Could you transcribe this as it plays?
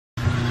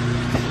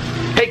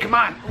Hey, come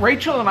on.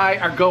 Rachel and I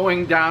are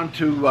going down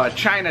to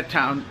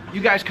Chinatown.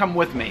 You guys come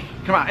with me.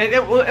 Come on.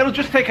 It'll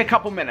just take a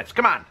couple minutes.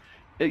 Come on.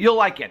 You'll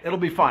like it. It'll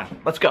be fun.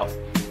 Let's go.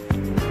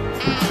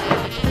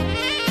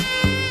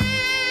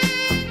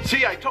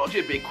 See, I told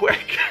you it'd be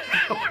quick.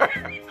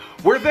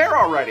 We're there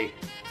already.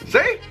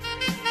 See?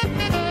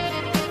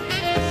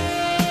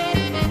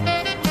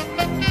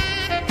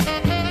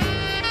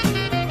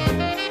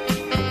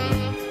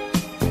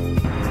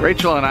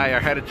 Rachel and I are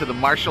headed to the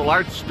martial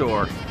arts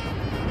store.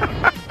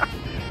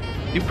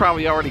 You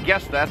probably already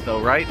guessed that though,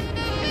 right?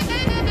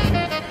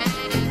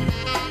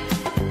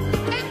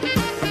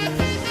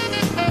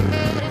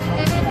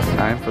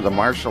 Time for the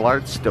martial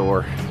arts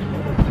store.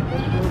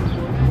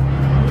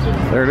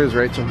 There it is,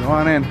 Rachel. Go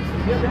on in.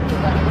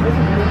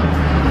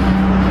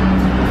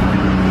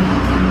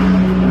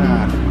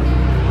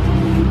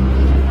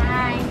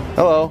 Hi.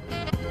 Hello.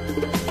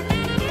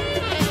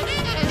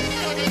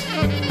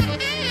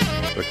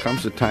 There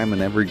comes a time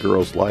in every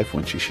girl's life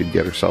when she should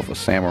get herself a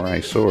samurai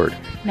sword.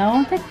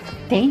 No, that's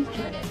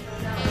dangerous.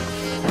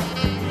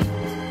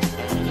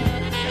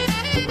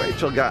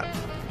 Rachel got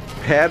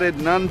padded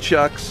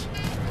nunchucks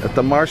at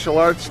the martial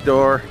arts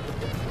store.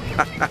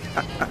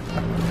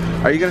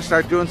 Are you gonna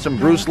start doing some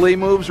Bruce Lee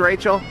moves,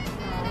 Rachel?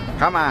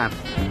 Come on.